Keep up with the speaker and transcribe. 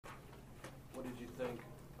think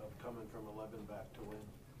of coming from 11 back to win?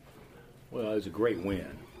 Well, it was a great win.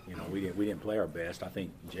 You know, we didn't play our best. I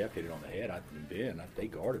think Jeff hit it on the head. They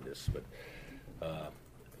guarded us, but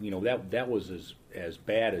you know, that was as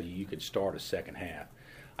bad as you could start a second half.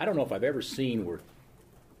 I don't know if I've ever seen where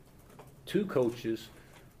two coaches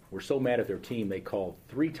were so mad at their team they called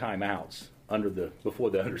 3 timeouts before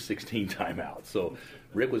the under 16 timeout. So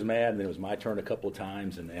Rick was mad, and then it was my turn a couple of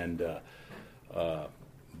times,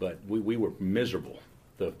 but we were miserable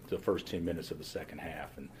the first 10 minutes of the second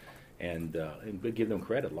half, and we give them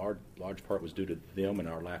credit. Large part was due to them and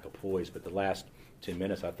our lack of poise, but the last 10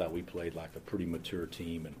 minutes I thought we played like a pretty mature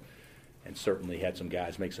team, and certainly had some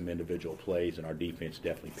guys make some individual plays, and our defense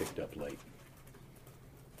definitely picked up late.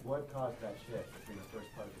 What caused that shift between the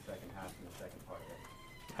first part of the second half and the second part of it?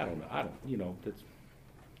 I don't know.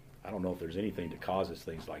 I don't know if there's anything that causes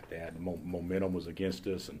things like that. Momentum was against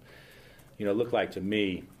us, and you know, it looked like to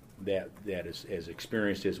me that as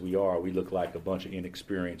experienced as we are, we look like a bunch of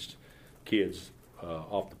inexperienced kids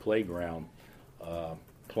off the playground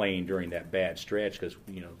playing during that bad stretch because,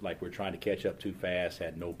 you know, like we're trying to catch up too fast,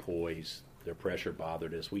 had no poise, their pressure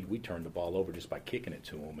bothered us. We turned the ball over just by kicking it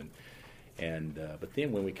to them, but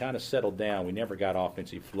then when we kind of settled down, we never got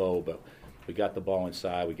offensive flow, but we got the ball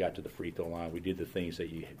inside, we got to the free throw line, we did the things that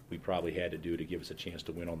we probably had to do to give us a chance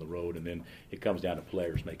to win on the road, and then it comes down to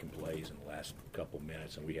players making plays in the last couple of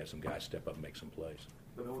minutes, and we had some guys step up and make some plays.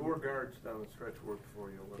 The 4 guards down the stretch worked for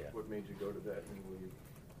you. What made you go to that, and will you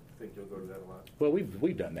think you'll go to that a lot? Well,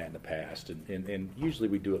 we've done that in the past, and usually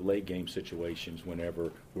we do it late game situations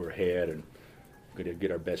whenever we're ahead and going to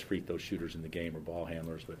get our best free throw shooters in the game or ball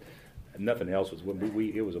handlers, but nothing else was.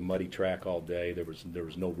 It was a muddy track all day. There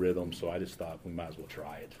was no rhythm, so I just thought we might as well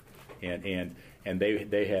try it. And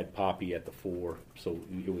they had Poppy at the 4, so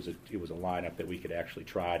it was a lineup that we could actually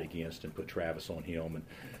try it against and put Travis on him,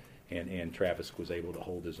 and Travis was able to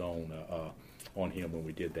hold his own on him when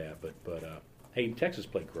we did that. But hey, Texas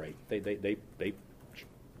played great.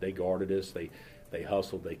 They guarded us. They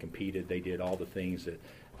hustled. They competed. They did all the things that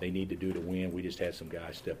they need to do to win. We just had some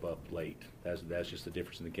guys step up late. That's just the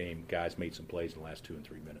difference in the game. Guys made some plays in the last 2 and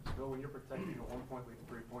 3 minutes. So when you're protecting a 1-point lead,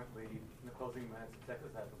 3-point lead, in the closing minutes, Texas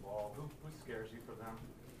has the ball. Who scares you for them,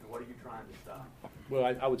 and what are you trying to stop?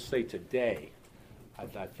 Well, I would say today, I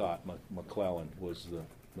thought McClellan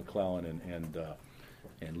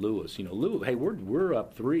and Lewis. You know, Lewis. Hey, we're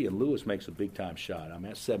up 3, and Lewis makes a big time shot. I mean,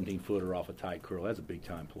 that 17-footer off a tight curl. That's a big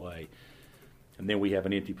time play. And then we have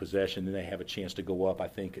an empty possession, and they have a chance to go up, I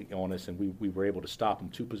think, on us, and we were able to stop them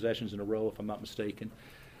 2 possessions in a row, if I'm not mistaken.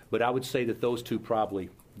 But I would say that those 2 probably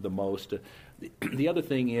the most. The other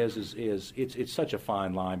thing is it's such a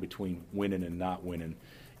fine line between winning and not winning,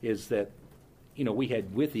 is that, you know, we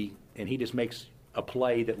had Withy, and he just makes a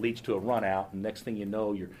play that leads to a run out, and next thing you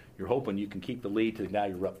know, you're hoping you can keep the lead till now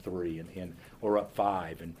you're up 3 or up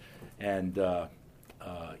 5, and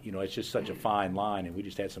you know, it's just such a fine line, and we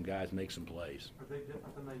just had some guys make some plays. Are they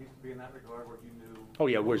different than they used to be in that regard, where you knew? Oh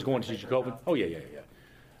yeah, where he's going to Jacobin? Oh yeah.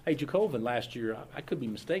 Hey, Jacobin last year, I could be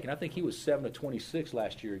mistaken. I think he was 7 of 26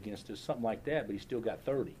 last year against us, something like that. But he still got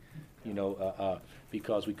 30, you know,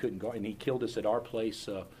 because we couldn't guard, and he killed us at our place.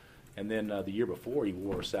 And then the year before, he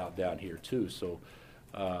wore us out down here too. So,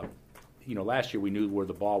 you know, last year we knew where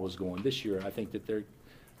the ball was going. This year, I think that they're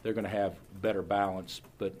going to have better balance.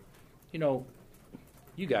 But, you know,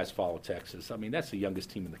 you guys follow Texas. I mean, that's the youngest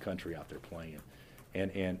team in the country out there playing,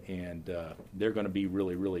 and they're going to be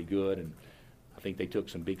really, really good. And I think they took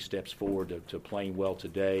some big steps forward to playing well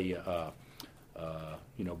today.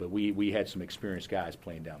 You know, but we had some experienced guys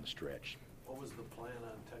playing down the stretch. What was the plan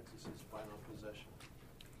on Texas's final possession?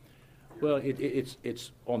 Well,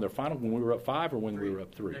 it's on their final when we were up 5 or when we were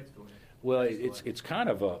up 3. Well, it's kind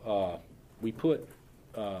of we put,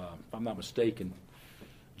 if I'm not mistaken,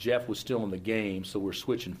 Jeff was still in the game, so we're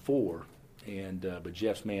switching 4, and but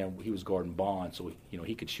Jeff's man, he was guarding Bond, so you know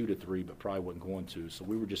he could shoot a 3, but probably wasn't going to. So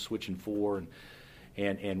we were just switching 4,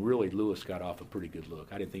 and really Lewis got off a pretty good look.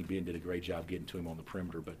 I didn't think Ben did a great job getting to him on the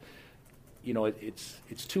perimeter, but you know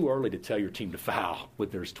it's too early to tell your team to foul when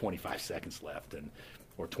there's 25 seconds left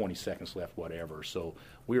or 20 seconds left, whatever. So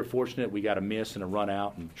we were fortunate. We got a miss and a run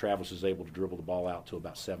out, and Travis was able to dribble the ball out to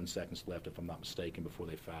about 7 seconds left, if I'm not mistaken, before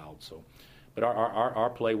they fouled. So. But our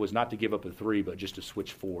play was not to give up a 3, but just to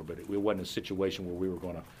switch 4. But it wasn't a situation where we were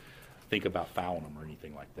going to think about fouling them or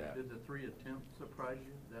anything like that. Did the 3 attempts surprise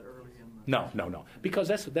you that early in the No. Because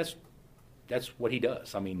that's what he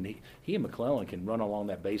does. I mean, he and McClellan can run along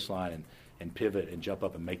that baseline and pivot and jump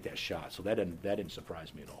up and make that shot. So that didn't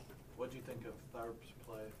surprise me at all. What do you think of Tharp's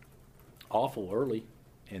play? Awful early,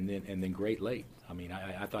 and then great late. I mean,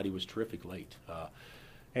 I thought he was terrific late.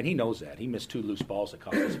 And he knows that. He missed 2 loose balls that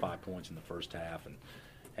cost us 5 points in the first half,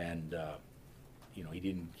 and he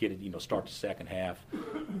didn't get it. Start the second half.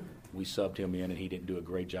 We subbed him in, and he didn't do a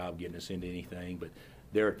great job getting us into anything. But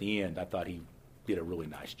there at the end, I thought he did a really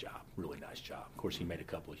nice job. Really nice job. Of course, he made a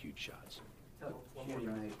couple of huge shots. Shooting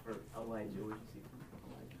night for Elijah. What did you see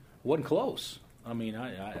from Elijah? Wasn't close. I mean,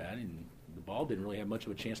 I didn't. The ball didn't really have much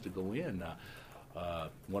of a chance to go in.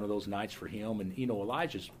 One of those nights for him, and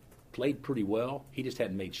Elijah's played pretty well. He just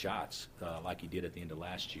hadn't made shots like he did at the end of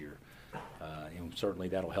last year, and certainly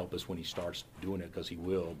that'll help us when he starts doing it, because he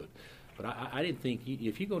will. But I didn't think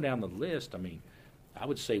if you go down the list, I mean, I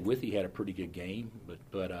would say Withy had a pretty good game,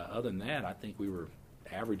 but other than that, I think we were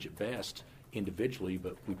average at best individually,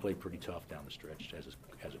 but we played pretty tough down the stretch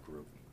as a group.